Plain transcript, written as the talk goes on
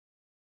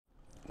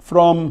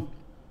from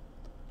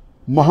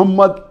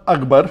Muhammad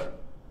Akbar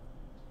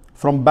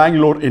from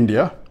Bangalore,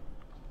 India.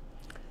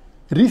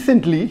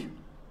 Recently,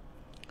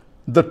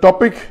 the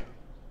topic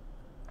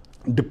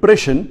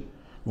depression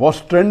was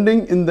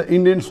trending in the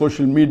Indian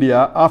social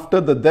media after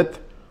the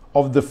death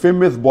of the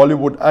famous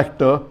Bollywood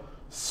actor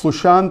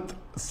Sushant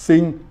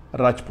Singh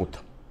Rajput.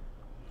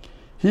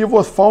 He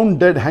was found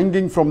dead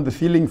hanging from the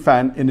ceiling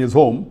fan in his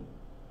home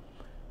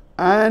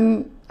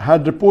and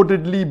had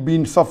reportedly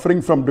been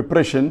suffering from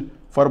depression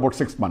for about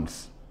 6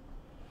 months.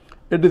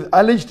 It is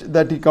alleged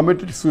that he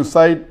committed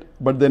suicide,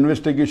 but the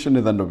investigation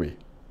is underway.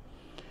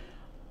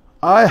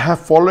 I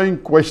have following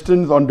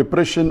questions on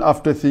depression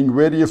after seeing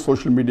various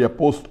social media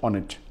posts on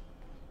it.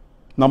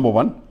 Number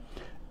one,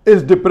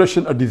 is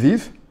depression a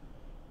disease?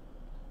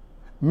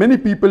 Many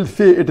people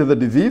say it is a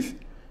disease,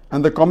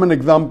 and the common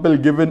example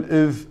given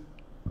is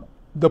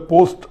the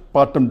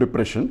postpartum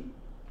depression,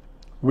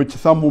 which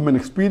some women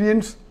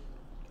experience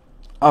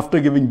after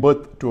giving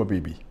birth to a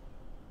baby.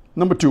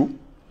 Number two,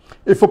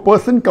 if a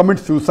person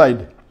commits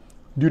suicide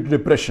due to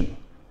depression,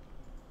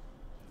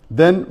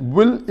 then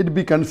will it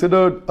be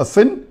considered a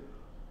sin,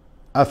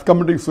 as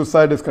committing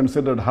suicide is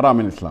considered haram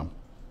in Islam?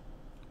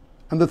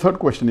 And the third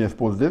question he has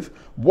posed is,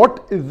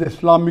 what is the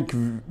Islamic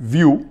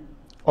view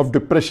of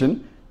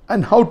depression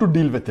and how to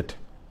deal with it?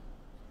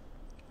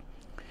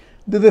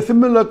 There is a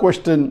similar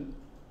question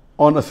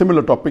on a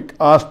similar topic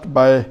asked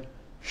by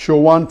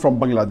Showan from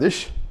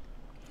Bangladesh.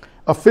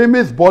 A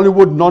famous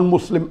Bollywood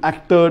non-Muslim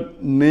actor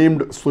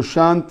named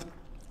Sushant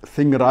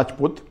Singh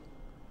Rajput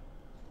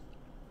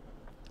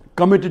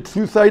committed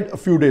suicide a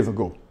few days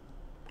ago.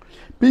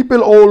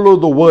 People all over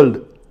the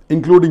world,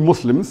 including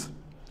Muslims,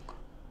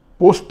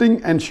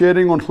 posting and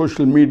sharing on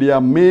social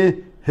media,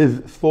 may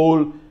his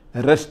soul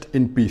rest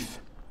in peace.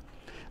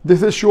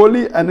 This is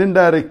surely an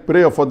indirect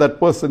prayer for that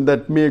person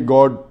that may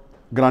God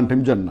grant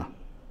him Jannah.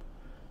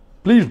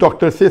 Please,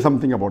 doctor, say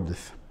something about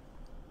this.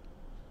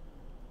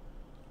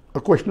 A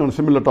question on a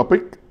similar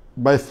topic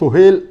by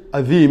Suhail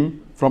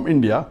Azim from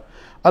India.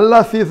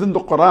 Allah says in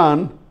the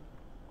Quran,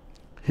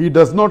 He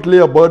does not lay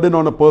a burden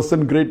on a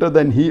person greater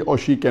than he or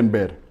she can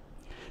bear.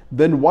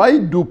 Then why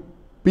do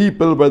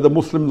people, whether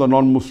Muslims or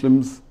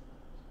non-Muslims,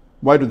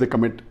 why do they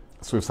commit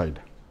suicide?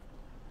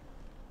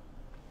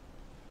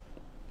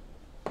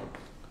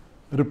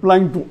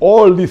 Replying to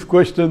all these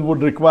questions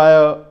would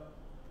require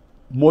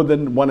more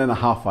than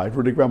 1.5 hours. It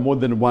would require more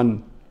than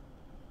one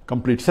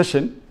complete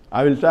session.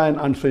 I will try and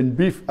answer in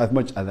brief as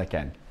much as I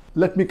can.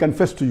 Let me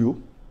confess to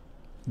you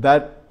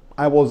that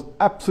I was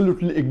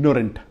absolutely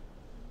ignorant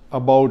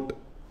about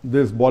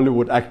this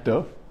Bollywood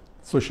actor,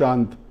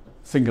 Sushant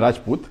Singh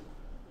Rajput.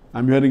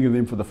 I'm hearing his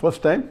name for the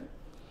first time.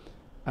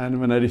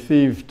 And when I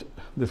received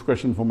this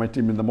question from my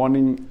team in the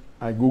morning,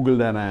 I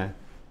Googled and I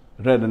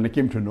read and I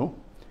came to know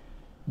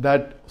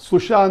that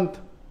Sushant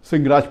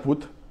Singh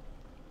Rajput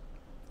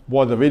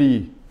was a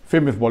very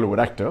famous Bollywood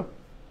actor,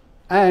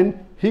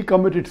 and he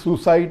committed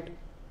suicide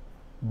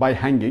by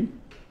hanging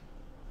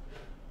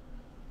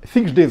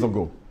 6 days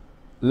ago,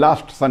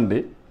 last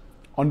Sunday,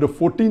 on the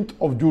 14th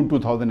of June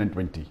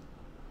 2020.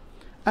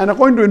 And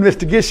according to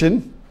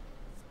investigation,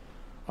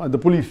 the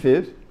police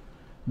says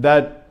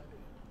that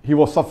he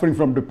was suffering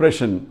from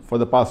depression for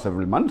the past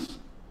several months,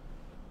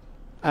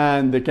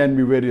 and there can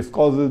be various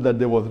causes, that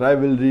there was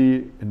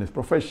rivalry in his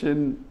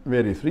profession,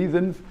 various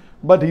reasons,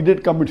 but he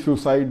did commit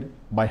suicide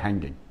by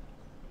hanging.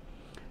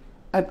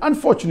 And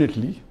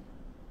unfortunately,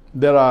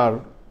 there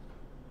are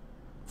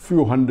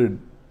few hundred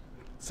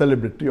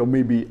celebrity, or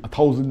maybe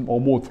 1,000 or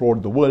more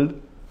throughout the world,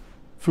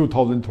 few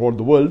thousand throughout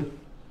the world,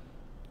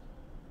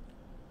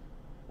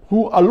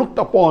 who are looked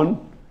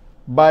upon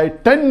by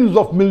tens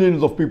of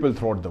millions of people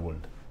throughout the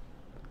world.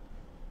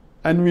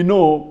 And we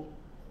know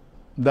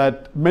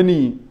that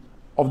many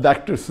of the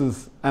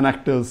actresses and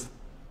actors,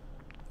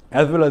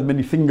 as well as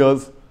many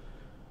singers,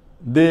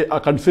 they are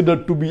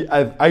considered to be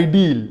as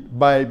ideal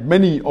by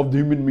many of the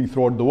human beings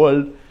throughout the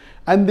world,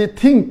 and they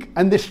think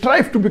and they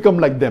strive to become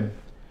like them,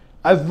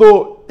 as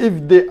though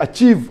if they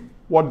achieve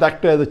what the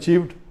actor has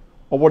achieved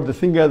or what the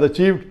singer has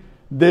achieved,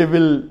 they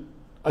will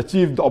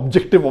achieve the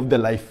objective of their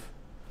life,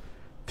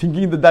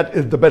 thinking that that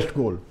is the best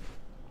goal,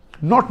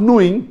 not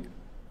knowing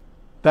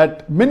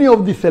that many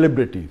of these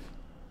celebrities,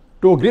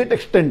 to a great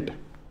extent,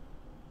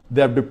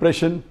 they have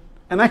depression,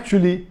 and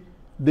actually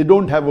they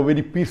don't have a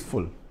very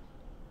peaceful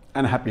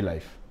and happy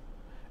life.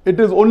 It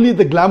is only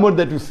the glamour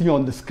that you see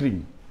on the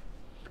screen.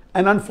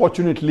 And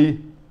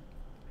unfortunately,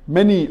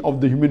 many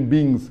of the human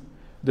beings,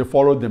 they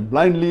follow them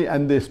blindly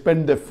and they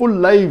spend their full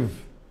lives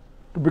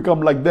to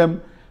become like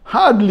them.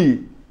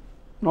 Hardly,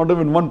 not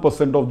even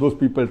 1% of those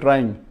people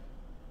trying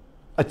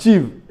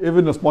achieve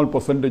even a small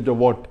percentage of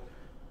what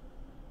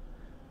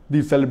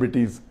these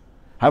celebrities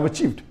have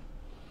achieved.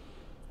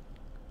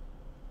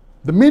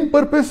 The main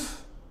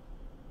purpose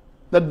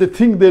that they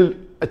think they'll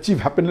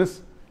achieve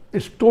happiness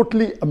is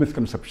totally a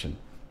misconception.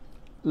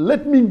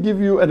 Let me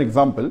give you an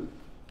example.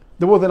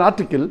 There was an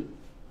article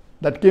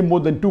that came more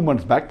than 2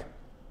 months back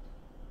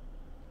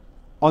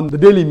on the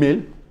Daily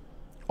Mail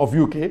of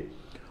UK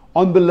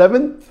on the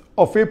 11th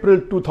of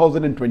April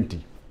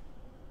 2020.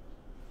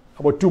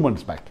 about 2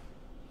 months back.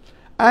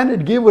 And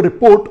it gave a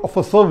report of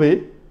a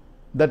survey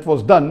that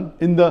was done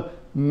in the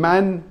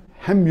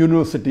Mannheim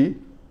University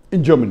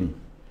in Germany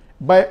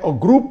by a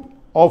group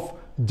of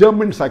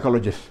German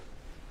psychologists.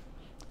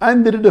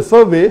 And they did a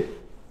survey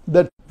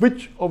that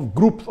which of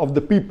groups of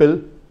the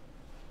people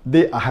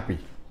they are happy.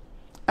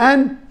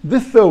 And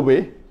this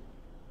survey,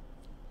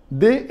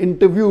 they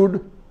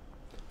interviewed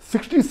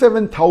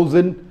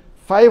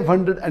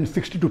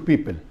 67,562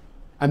 people.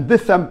 And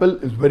this sample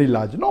is very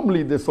large.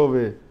 Normally they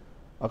survey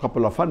a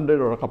couple of hundred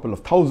or a couple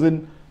of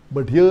thousand,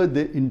 but here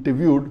they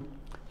interviewed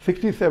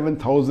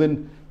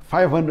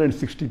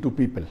 67,562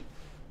 people.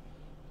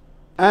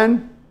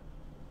 And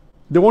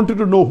they wanted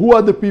to know who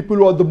are the people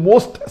who are the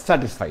most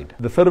satisfied.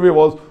 The survey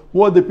was,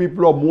 who are the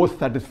people who are most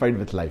satisfied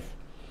with life?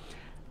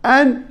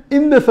 And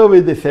in the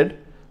survey they said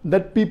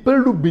that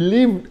people who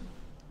believed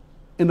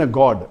in a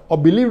God or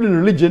believed in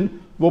religion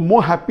were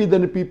more happy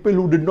than the people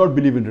who did not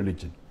believe in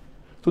religion.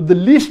 So the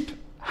least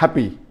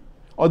happy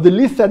or the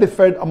least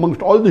satisfied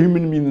amongst all the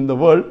human beings in the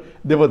world,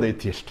 they were the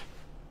atheists.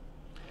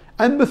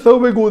 And the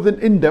survey goes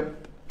in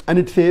depth, and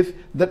it says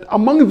that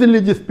among the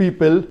religious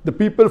people, the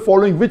people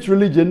following which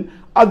religion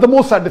are the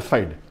most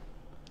satisfied.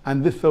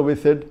 And this survey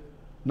said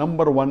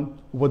number one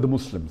were the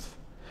Muslims.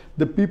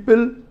 The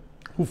people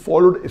who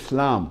followed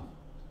Islam,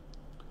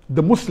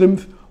 the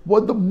Muslims,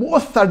 were the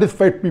most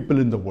satisfied people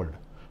in the world,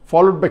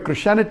 followed by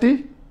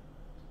Christianity,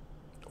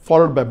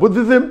 followed by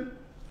Buddhism,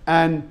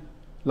 and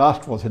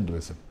last was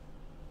Hinduism.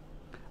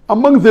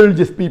 Among the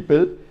religious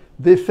people,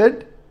 they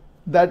said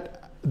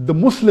that the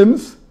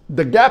Muslims,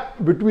 the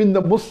gap between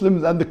the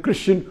Muslims and the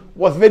Christian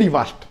was very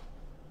vast.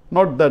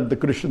 Not that the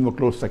Christians were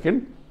close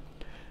second.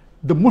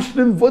 The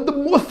Muslims were the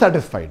most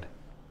satisfied.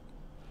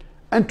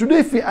 And today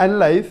if we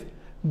analyze,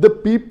 the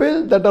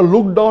people that are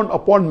looked down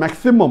upon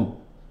maximum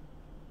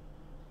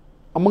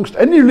amongst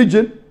any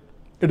religion,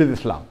 it is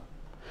Islam.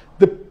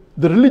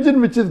 The religion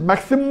which is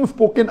maximum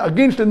spoken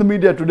against in the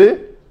media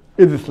today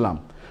is Islam.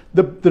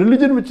 The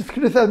religion which is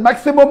criticized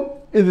maximum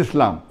is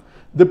Islam.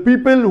 The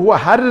people who are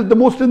harassed the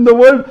most in the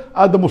world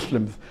are the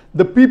Muslims.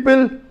 The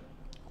people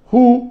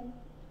who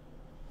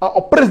are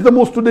oppressed the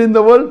most today in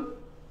the world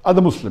are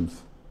the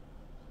Muslims.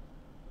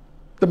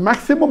 The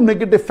maximum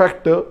negative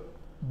factor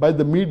by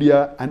the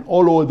media and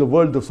all over the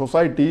world, the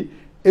society,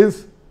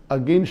 is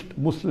against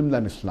Muslims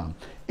and Islam.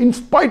 In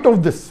spite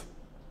of this,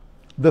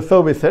 the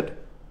survey said,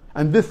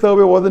 and this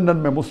survey wasn't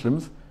done by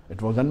Muslims,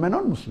 it was done by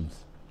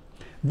non-Muslims.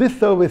 This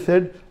survey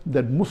said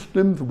that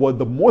Muslims were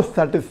the most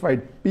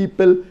satisfied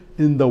people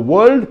in the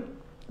world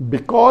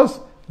because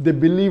they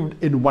believed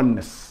in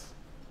oneness.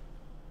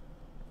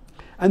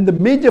 And the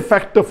major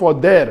factor for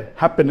their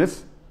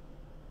happiness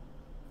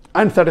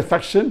and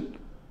satisfaction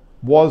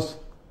was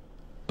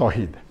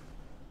Tawheed.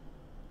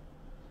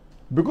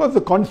 Because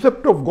the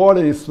concept of God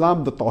in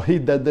Islam, the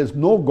Tawheed, that there is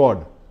no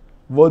God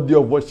worthy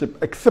of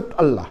worship except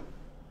Allah,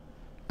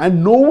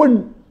 and no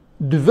one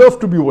deserves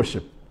to be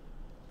worshipped,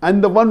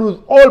 and the one who is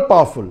all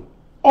powerful,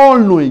 all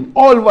knowing,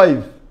 all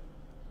wise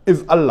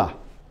is Allah,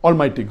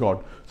 Almighty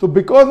God. So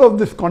because of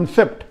this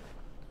concept,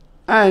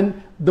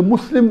 and the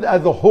Muslims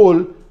as a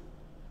whole,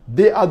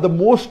 they are the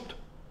most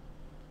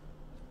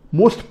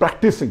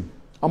practicing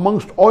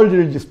amongst all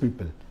religious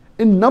people.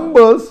 In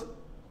numbers,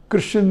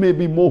 Christians may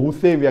be more who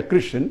say we are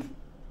Christians,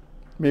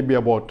 maybe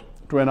about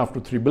 2.5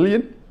 to 3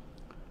 billion,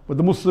 but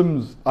the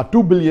Muslims are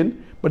 2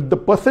 billion, but the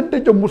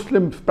percentage of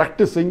Muslims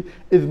practicing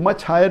is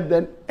much higher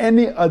than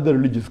any other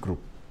religious group.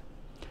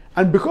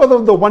 And because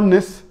of the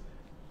oneness,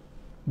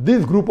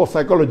 this group of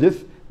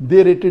psychologists,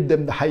 they rated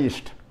them the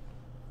highest.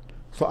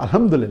 So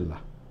Alhamdulillah.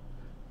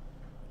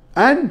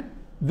 And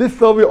this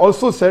survey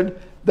also said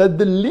that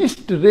the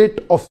least rate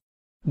of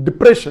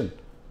depression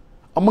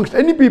amongst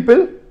any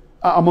people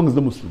are amongst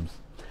the Muslims.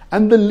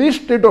 And the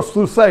least rate of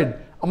suicide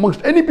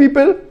amongst any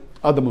people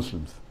are the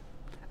Muslims.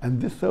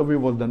 And this survey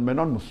was done by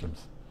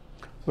non-Muslims.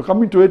 So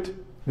coming to it,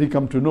 we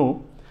come to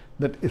know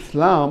that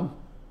Islam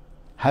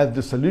has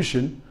the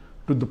solution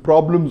to the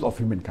problems of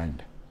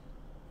humankind.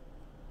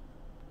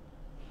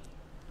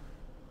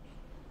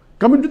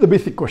 Coming to the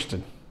basic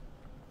question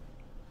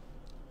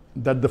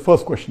that the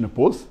first questioner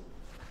posed,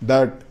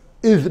 that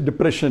is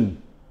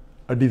depression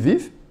a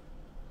disease?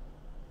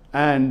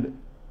 And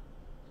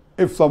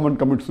if someone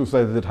commits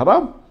suicide, is it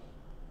haram?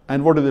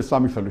 And what is the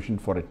Islamic solution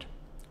for it?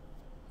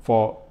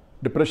 For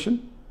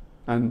depression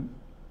and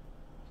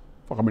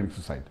for committing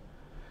suicide.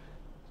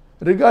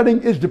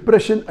 Regarding is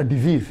depression a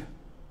disease?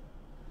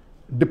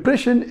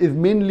 Depression is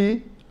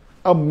mainly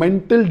a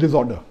mental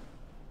disorder.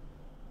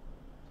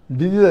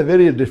 Disease is a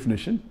very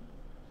definition,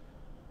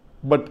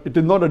 but it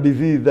is not a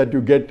disease that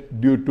you get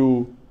due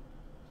to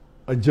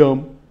a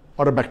germ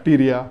or a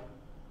bacteria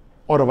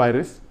or a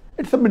virus.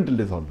 It's a mental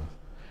disorder.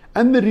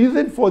 And the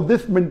reason for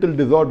this mental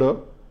disorder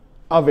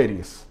are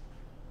various.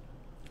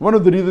 One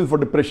of the reasons for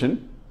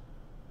depression,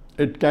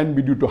 it can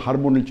be due to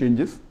hormonal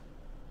changes.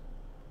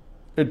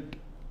 It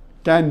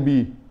can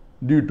be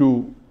due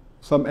to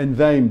some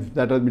enzymes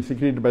that have been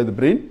secreted by the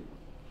brain.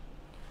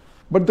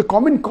 But the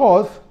common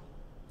cause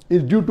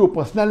is due to a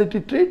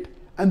personality trait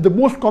And the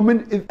most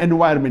common is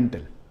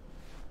environmental.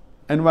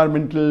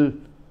 Environmental,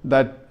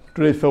 that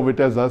today's survey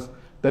tells us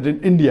that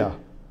in India,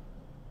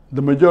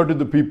 the majority of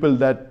the people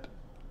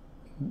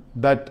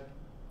that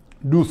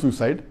do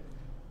suicide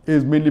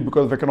is mainly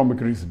because of economic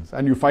reasons.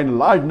 And you find a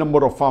large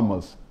number of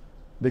farmers,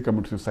 they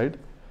commit suicide.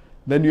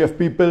 Then you have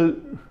people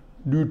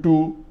due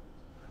to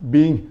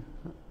being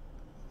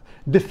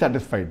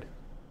dissatisfied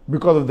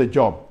because of their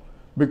job,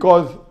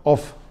 because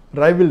of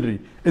rivalry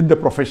in the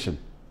profession.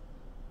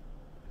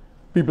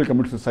 People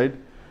commit suicide.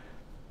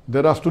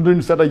 There are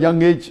students at a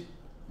young age,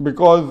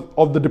 because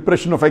of the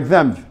depression of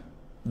exams,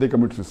 they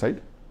commit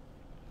suicide.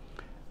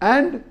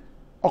 And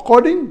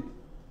according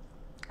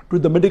to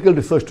the medical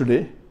research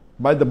today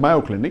by the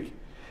Mayo Clinic,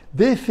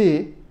 they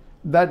say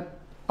that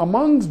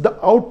amongst the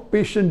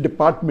outpatient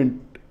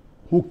department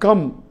who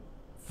come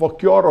for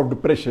cure of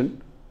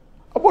depression,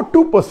 about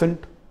 2%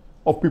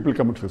 of people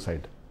commit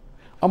suicide.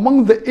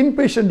 Among the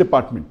inpatient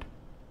department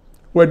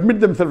who admit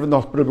themselves in the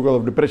hospital because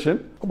of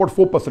depression, about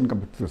 4%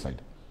 commit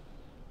suicide.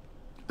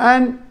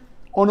 And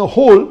on a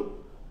whole,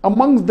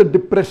 amongst the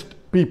depressed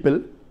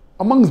people,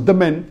 amongst the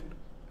men,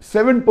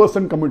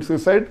 7% commit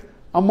suicide.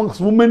 Amongst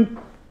women,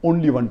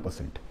 only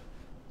 1%.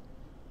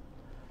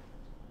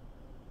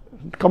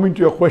 Coming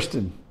to your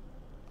question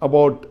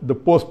about the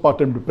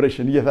postpartum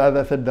depression, yes, as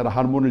I said, there are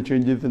hormonal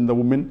changes in the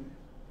woman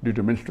due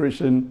to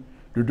menstruation,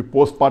 due to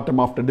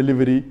postpartum after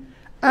delivery,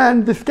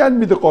 and this can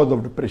be the cause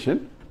of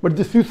depression. But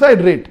the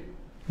suicide rate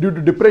due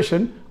to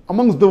depression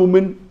amongst the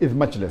women is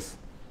much less.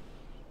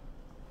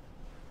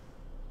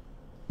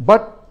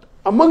 But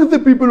amongst the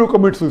people who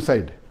commit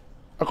suicide,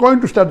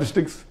 according to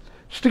statistics,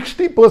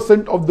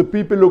 60% of the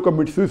people who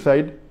commit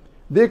suicide,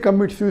 they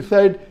commit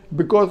suicide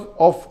because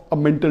of a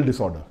mental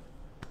disorder.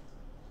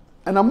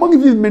 And among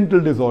these mental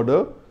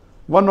disorder,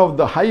 one of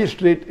the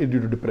highest rate is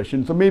due to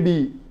depression. So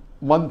maybe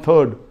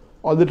 1/3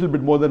 or a little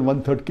bit more than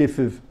 1/3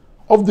 cases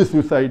of the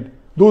suicide,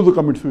 those who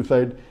commit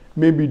suicide,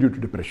 may be due to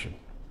depression.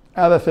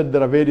 As I said,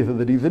 there are various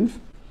other reasons.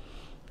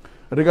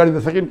 Regarding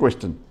the second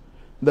question,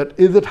 that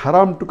is it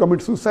haram to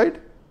commit suicide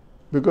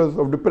because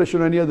of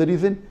depression or any other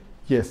reason?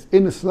 Yes,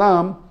 in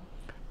Islam,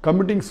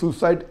 committing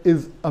suicide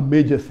is a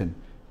major sin.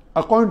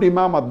 According to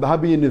Imam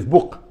al-Dhahabi in his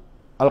book,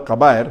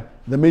 Al-Kabair,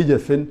 the major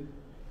sin,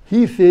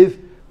 he says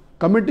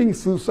committing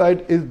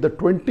suicide is the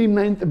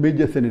 29th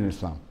major sin in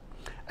Islam.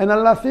 And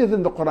Allah says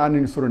in the Quran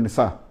in Surah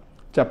Nisa,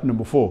 chapter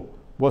number 4,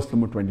 verse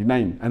number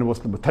 29 and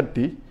verse number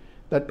 30,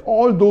 that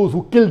all those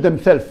who kill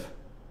themselves,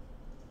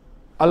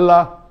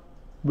 Allah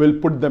will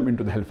put them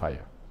into the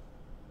hellfire.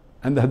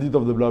 And the hadith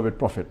of the beloved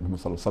Prophet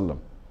Muhammad Sallallahu Alaihi Wasallam,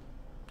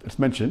 it's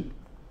mentioned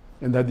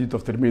in the hadith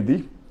of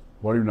Tirmidhi,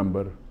 volume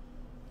number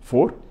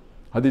 4,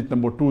 hadith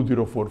number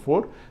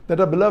 2044,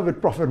 that our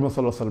beloved Prophet Muhammad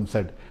Sallallahu Alaihi Wasallam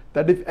said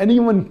that if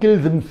anyone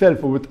kills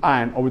himself with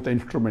iron or with an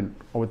instrument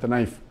or with a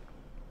knife,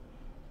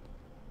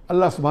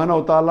 Allah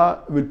subhanahu wa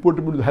ta'ala will put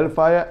him into the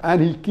hellfire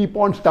and he'll keep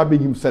on stabbing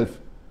himself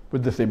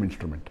with the same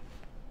instrument.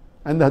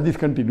 And the hadith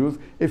continues,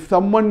 if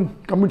someone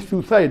commits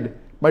suicide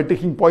by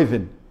taking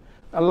poison,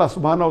 Allah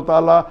subhanahu wa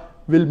ta'ala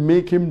will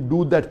make him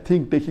do that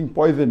thing, taking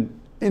poison,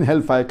 in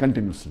hellfire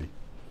continuously.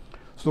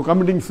 So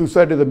committing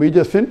suicide is a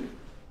major sin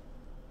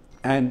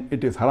and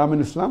it is haram in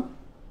Islam.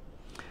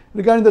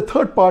 Regarding the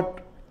third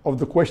part of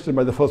the question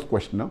by the first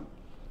questioner,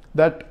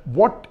 that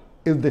what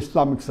is the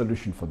Islamic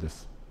solution for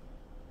this?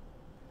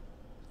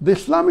 The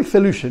Islamic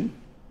solution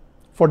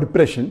for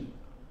depression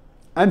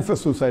and for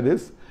suicide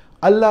is,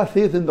 Allah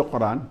says in the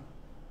Quran,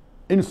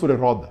 in Surah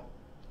Ra'd,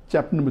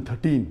 chapter number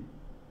 13,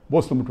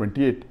 verse number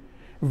 28,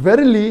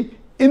 verily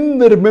in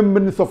the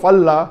remembrance of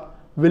Allah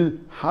will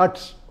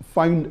hearts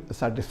find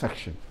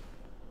satisfaction.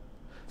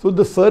 So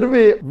the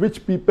survey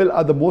which people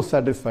are the most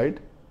satisfied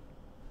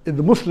is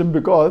the Muslim,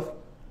 because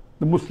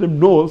the Muslim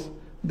knows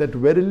that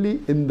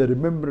verily in the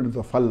remembrance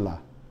of Allah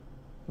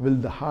will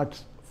the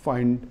hearts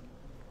find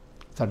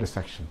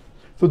satisfaction.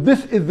 So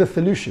this is the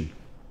solution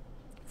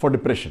for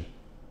depression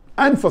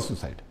and for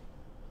suicide.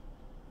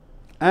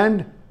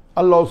 And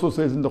Allah also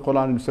says in the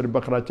Quran in Surah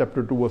Baqarah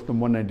chapter 2 verse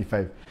number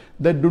 195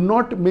 that do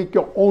not make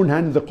your own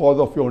hands the cause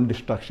of your own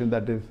destruction.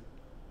 That is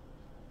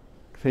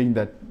saying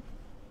that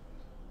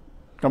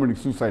committing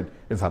suicide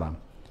is haram.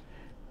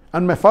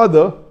 And my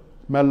father,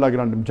 may Allah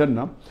grant him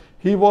Jannah,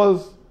 he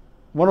was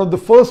one of the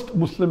first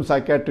Muslim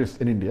psychiatrists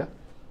in India,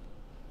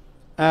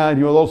 and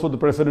he was also the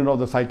president of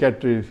the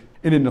Psychiatry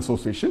Indian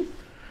Association.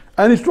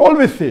 And he used to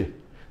always say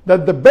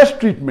that the best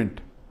treatment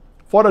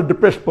for a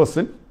depressed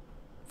person,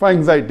 for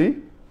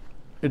anxiety,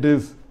 it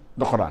is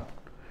the Quran.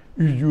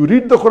 You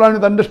read the Quran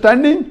with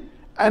understanding,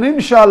 and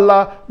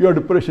inshallah your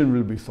depression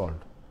will be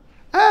solved.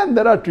 And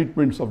there are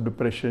treatments of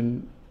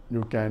depression.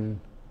 You can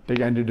take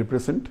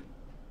antidepressant.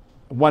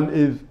 One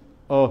is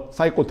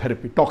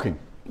psychotherapy, talking.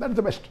 That is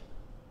the best.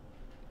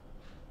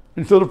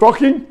 Instead of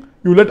talking,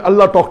 you let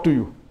Allah talk to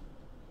you.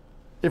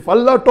 If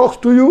Allah talks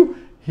to you,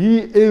 He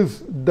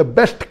is the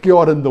best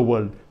cure in the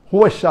world.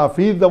 Huwa Shafi,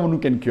 He is the one who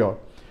can cure.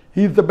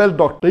 He is the best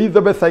doctor, He is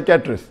the best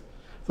psychiatrist.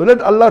 So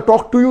let Allah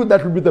talk to you,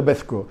 that will be the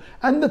best cure.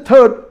 And the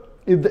third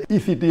is the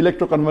ECT,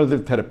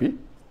 electroconvulsive therapy,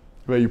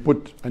 where you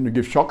put and you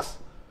give shocks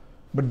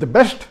But the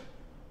best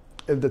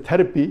is the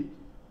therapy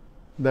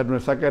that when a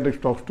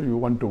psychiatrist talks to you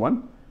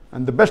one-to-one,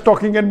 and the best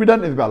talking can be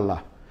done is by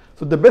Allah.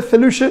 So the best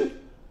solution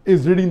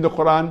is reading the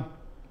Quran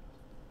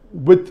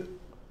with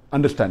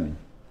understanding,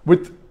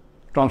 with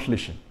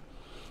translation.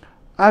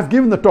 I have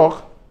given the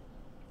talk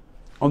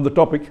on the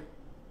topic,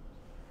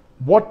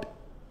 what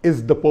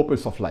is the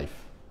purpose of life?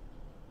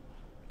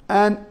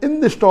 And in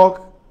this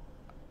talk,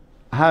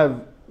 I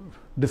have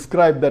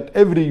described that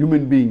every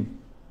human being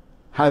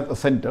has a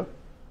center.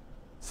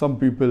 Some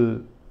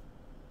people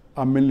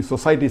are mainly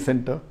society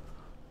center.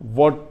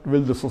 What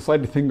will the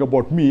society think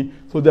about me?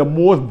 So they're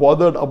most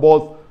bothered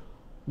about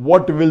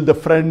what will the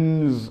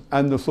friends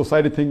and the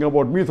society think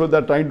about me, so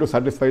they're trying to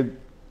satisfy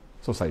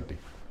society.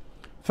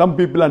 Some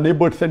people are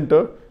neighbor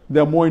center.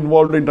 They're more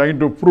involved in trying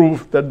to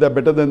prove that they're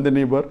better than the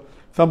neighbor.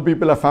 Some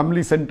people are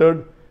family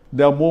centered.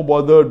 They are more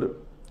bothered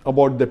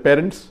about their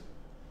parents.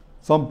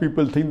 Some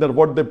people think that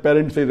what their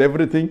parents say is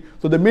everything.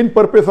 So the main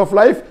purpose of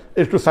life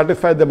is to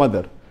satisfy the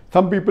mother.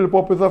 Some people's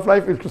purpose of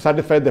life is to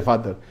satisfy their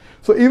father.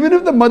 So even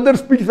if the mother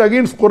speaks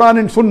against Quran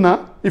and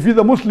Sunnah, if he's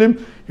a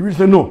Muslim, he will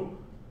say no.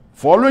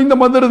 Following the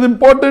mother is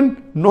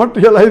important, not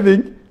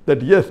realizing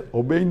that yes,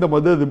 obeying the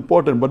mother is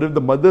important. But if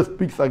the mother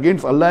speaks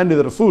against Allah and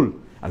His Rasul,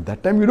 at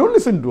that time you don't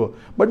listen to her.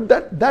 But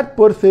that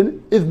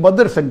person is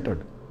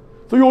mother-centered.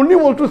 So you only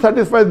want to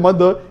satisfy his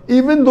mother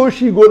even though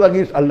she goes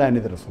against Allah and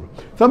His Rasul.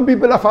 Some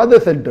people are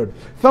father-centered.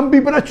 Some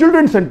people are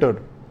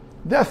children-centered.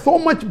 They are so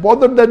much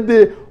bothered that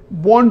they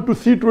want to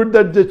see to it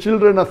that their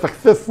children are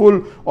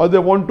successful, or they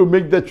want to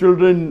make their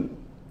children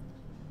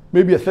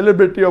maybe a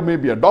celebrity or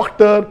maybe a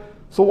doctor.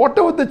 So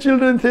whatever the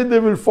children say, they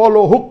will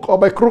follow hook or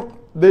by crook.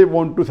 They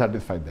want to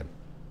satisfy them.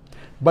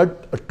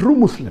 But a true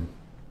Muslim,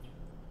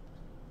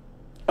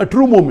 a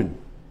true mu'min,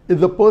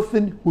 is a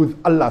person who is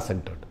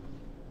Allah-centered.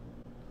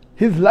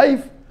 His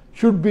life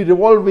should be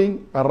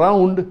revolving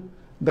around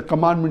the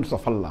commandments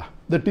of Allah,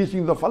 the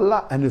teachings of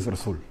Allah and His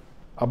Rasul,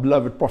 our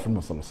beloved Prophet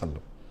Muhammad.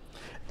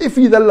 If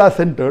he is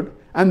Allah-centered,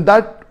 and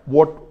that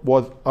what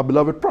was our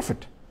beloved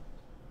Prophet,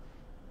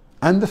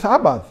 and the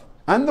Sahabas,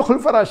 and the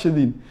Khulafa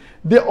Rashidin,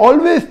 they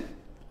always,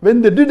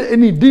 when they did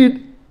any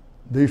deed,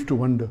 they used to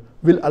wonder,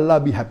 will Allah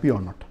be happy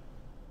or not?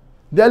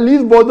 They are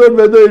least bothered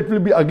whether it will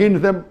be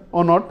against them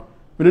or not,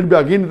 will it be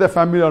against their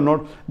family or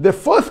not. Their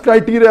first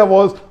criteria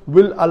was,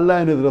 will Allah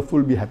and His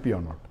Rasul be happy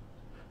or not?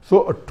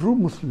 So a true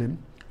Muslim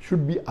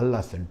should be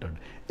Allah-centered.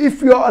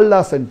 If you are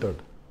Allah-centered,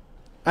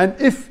 and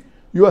if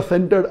you are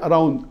centered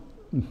around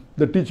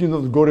the teachings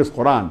of the glorious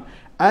Quran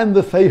and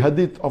the Sahih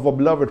Hadith of our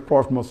beloved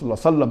Prophet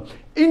Muhammad,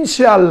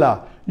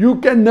 inshallah, you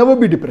can never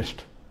be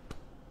depressed.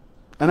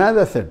 And as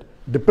I said,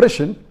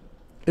 depression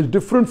is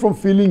different from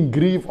feeling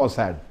grief or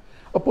sad.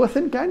 A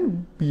person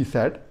can be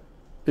sad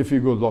if he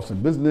goes lost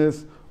in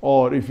business,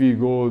 or if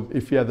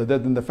he has a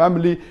death in the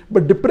family.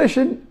 But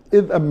depression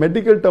is a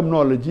medical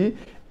terminology.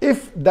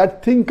 If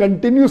that thing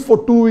continues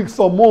for 2 weeks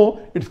or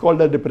more, it's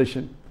called a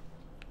depression.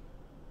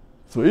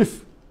 So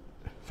if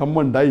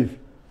someone dies,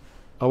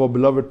 our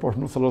beloved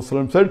Prophet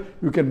ﷺ said,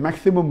 you can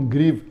maximum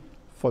grieve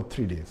for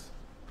 3 days.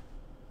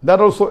 That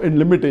also in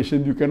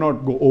limitations, you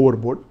cannot go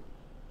overboard.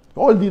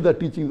 All these are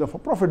teachings of a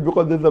Prophet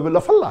because this is the will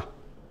of Allah.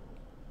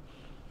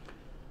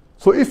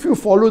 So if you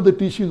follow the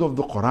teachings of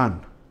the Quran,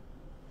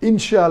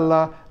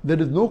 inshallah,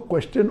 there is no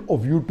question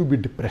of you to be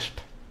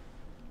depressed.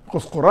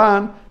 Because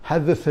Quran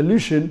has a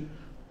solution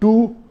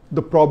to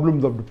the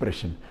problems of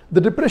depression.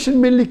 The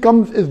depression mainly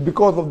comes is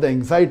because of the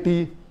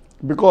anxiety,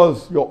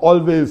 because you're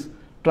always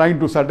trying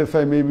to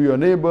satisfy maybe your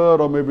neighbor,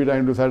 or maybe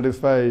trying to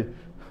satisfy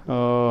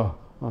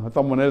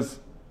someone else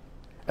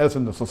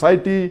in the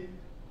society.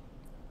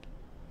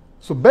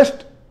 So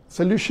best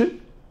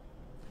solution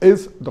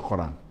is the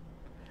Quran.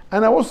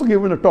 And I've also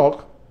given a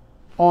talk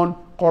on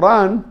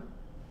Quran,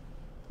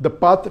 the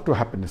path to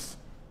happiness.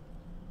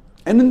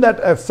 And in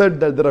that I've said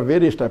that there are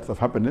various types of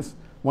happiness.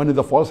 One is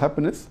the false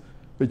happiness,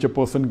 which a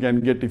person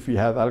can get if he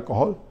has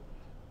alcohol,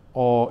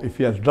 or if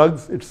he has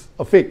drugs. It's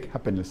a fake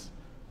happiness,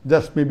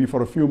 just maybe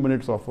for a few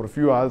minutes or for a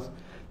few hours.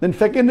 Then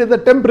second is the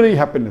temporary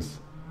happiness.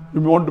 You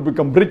may want to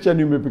become rich and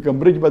you may become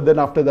rich, but then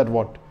after that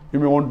what? You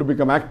may want to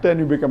become actor and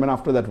you become, and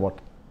after that what?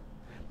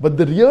 But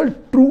the real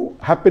true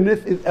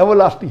happiness is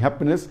everlasting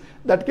happiness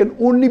that can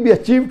only be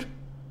achieved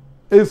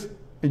is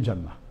in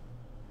Jannah.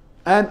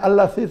 And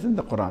Allah says in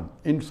the Quran,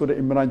 in Surah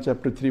Imran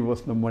chapter 3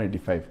 verse number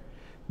 185,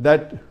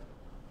 that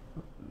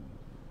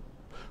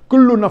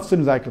Kullu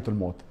nafsin zaikatul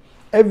maut,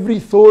 every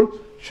soul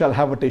shall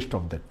have a taste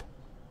of death.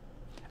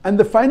 And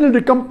the final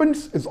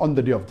recompense is on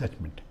the day of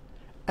judgment.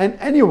 And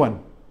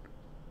anyone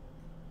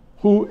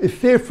who is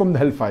saved from the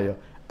hellfire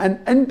and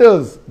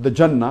enters the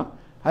Jannah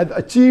has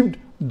achieved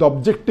the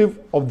objective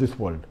of this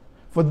world.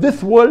 For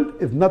this world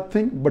is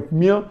nothing but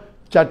mere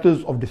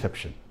chattels of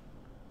deception.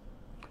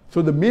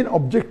 So the main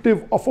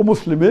objective of a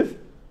Muslim is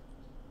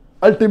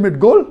ultimate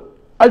goal,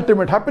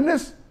 ultimate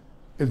happiness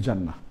is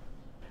Jannah.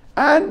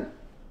 And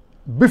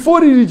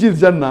before he reaches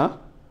Jannah,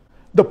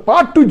 the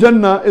path to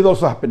Jannah is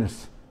also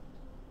happiness.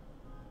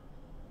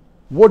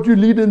 What you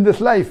lead in this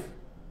life.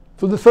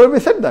 So the survey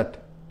said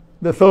that.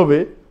 The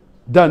survey,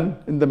 done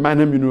in the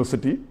Mannheim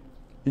University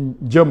in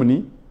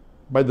Germany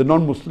by the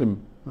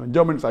non-Muslim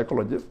German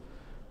psychologist,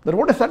 that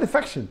what a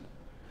satisfaction.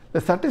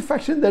 The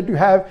satisfaction that you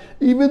have,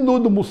 even though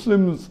the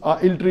Muslims are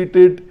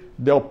ill-treated,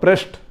 they are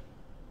oppressed,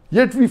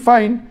 yet we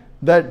find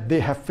that they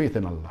have faith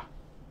in Allah.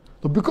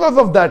 So because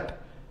of that,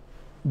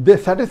 their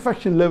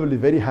satisfaction level is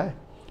very high,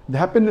 the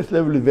happiness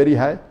level is very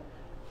high,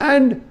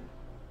 and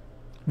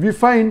we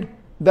find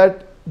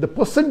that the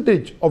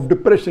percentage of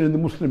depression in the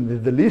Muslims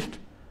is the least,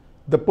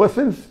 the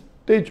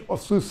percentage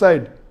of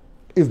suicide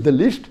is the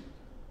least,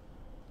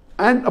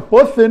 and a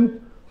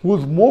person who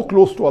is more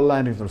close to Allah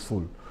and His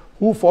Rasul,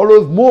 who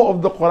follows more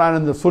of the Quran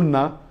and the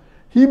Sunnah,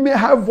 he may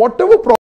have whatever problem